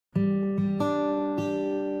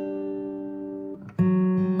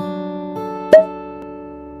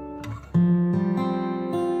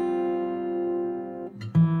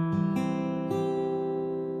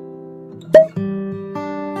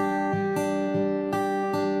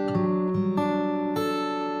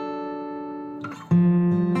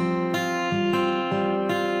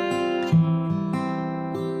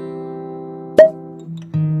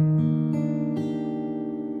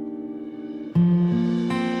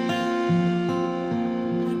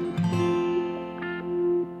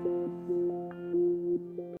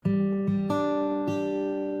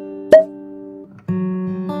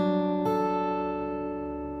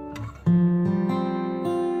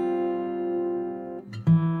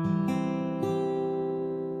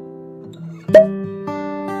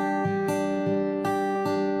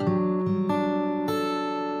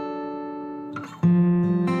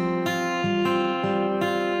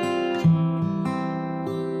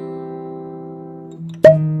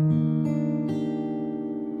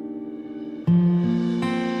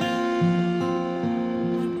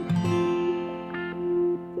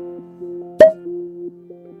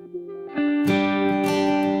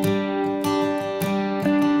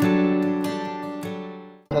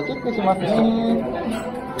チェックしますね。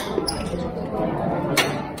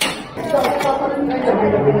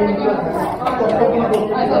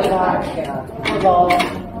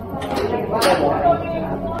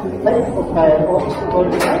はい、お使いをご利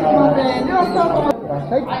用ください。ではスタートしてくだ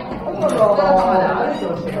さい。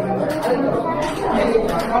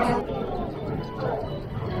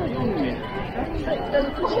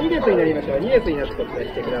2列になりましょう。2列になってお伝え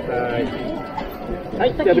してください。は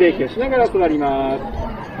い、じゃあブレーキをしながら座ります。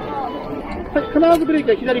はい、必ずブレー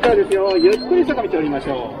キは左からですよ。ゆっくり坂道を降りまし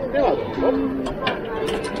ょう。ではどうぞ。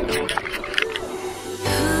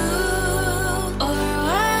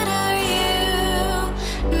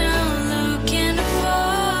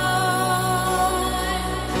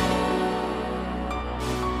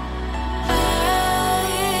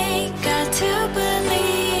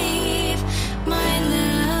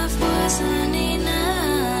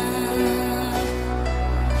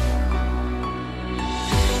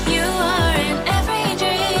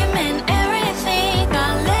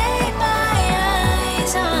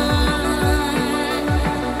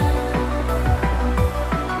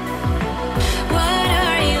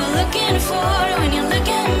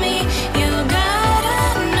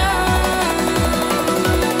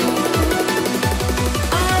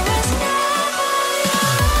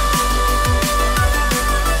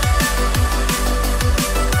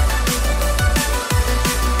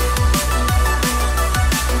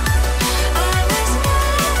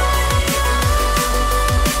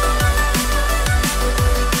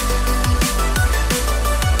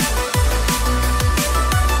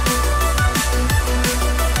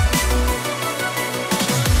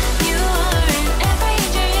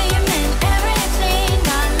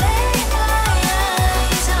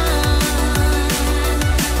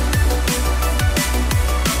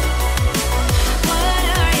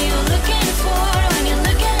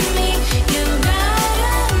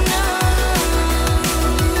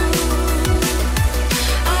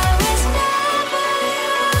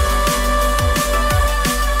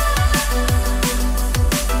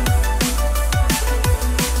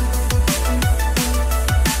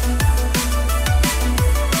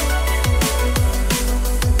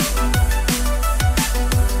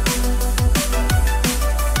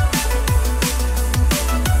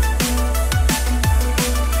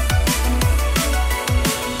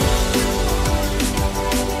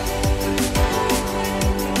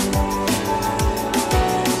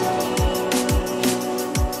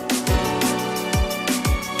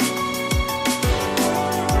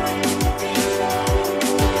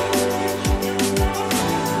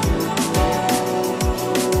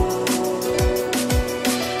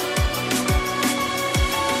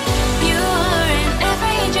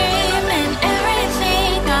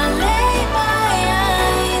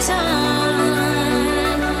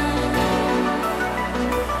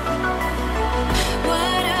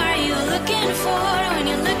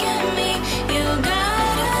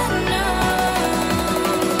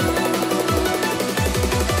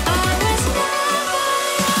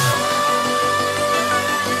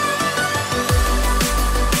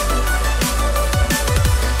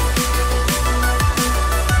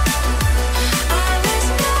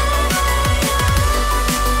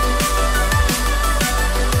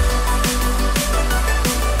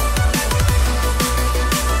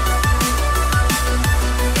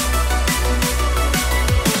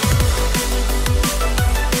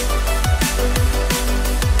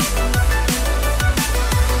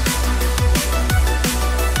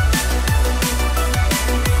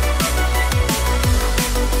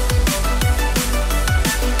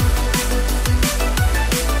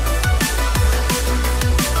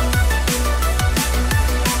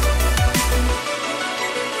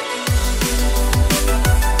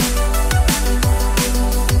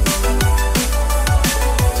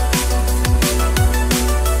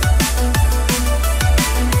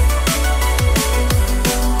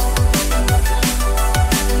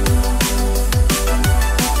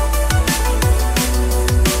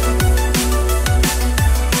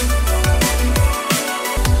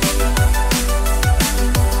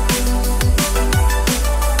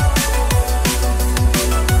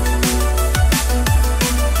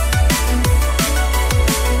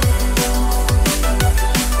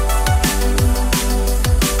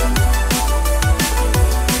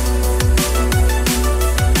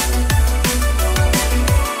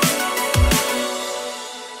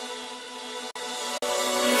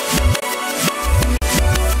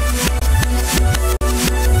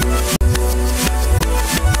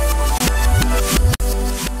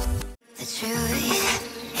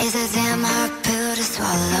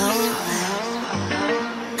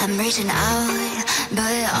reaching out,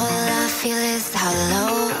 but all I feel is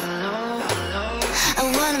hollow. I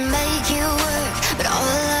wanna make you work, but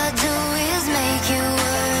all I do is make you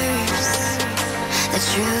worse. The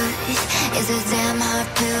truth is a damn hard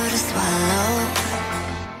pill to swallow.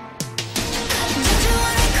 Don't you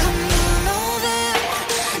wanna come on over?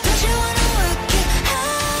 Don't you wanna work it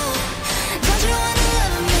out? Don't you wanna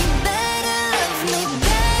love me better, love me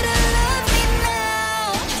better, love me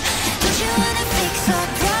now? Don't you wanna fix our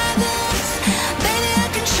problems? Baby, I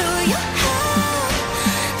can show you how.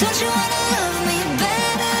 Don't you wanna love me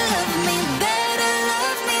better, love me better,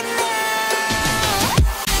 love me now?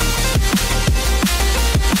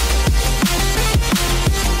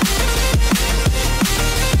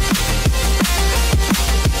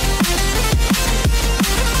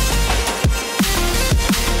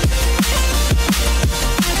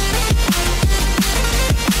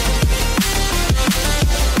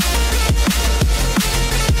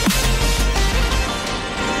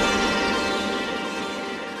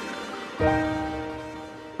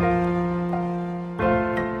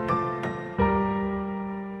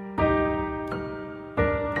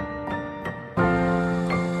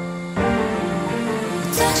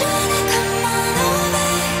 Don't you